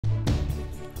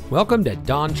Welcome to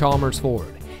Don Chalmers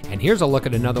Ford, and here's a look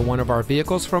at another one of our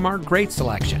vehicles from our great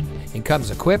selection. It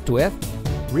comes equipped with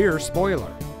rear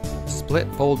spoiler, split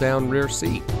fold-down rear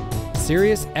seat,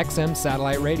 Sirius XM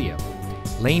satellite radio,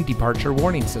 lane departure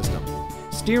warning system,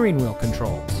 steering wheel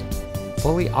controls,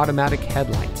 fully automatic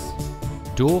headlights,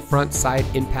 dual front side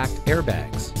impact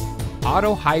airbags,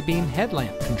 auto high beam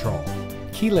headlamp control,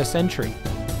 keyless entry,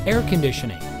 air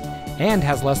conditioning, and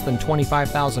has less than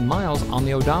 25,000 miles on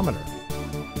the odometer.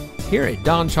 Here at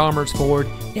Don Chalmers Ford,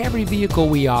 every vehicle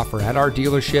we offer at our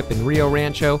dealership in Rio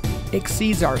Rancho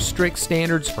exceeds our strict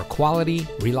standards for quality,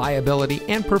 reliability,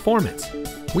 and performance.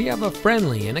 We have a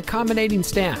friendly and accommodating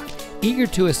staff, eager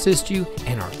to assist you,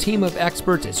 and our team of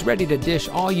experts is ready to dish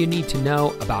all you need to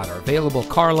know about our available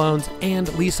car loans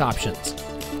and lease options.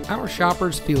 Our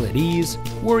shoppers feel at ease,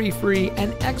 worry-free,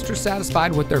 and extra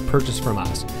satisfied with their purchase from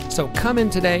us. So come in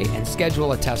today and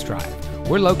schedule a test drive.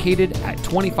 We're located at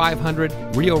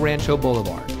 2500 Rio Rancho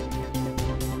Boulevard.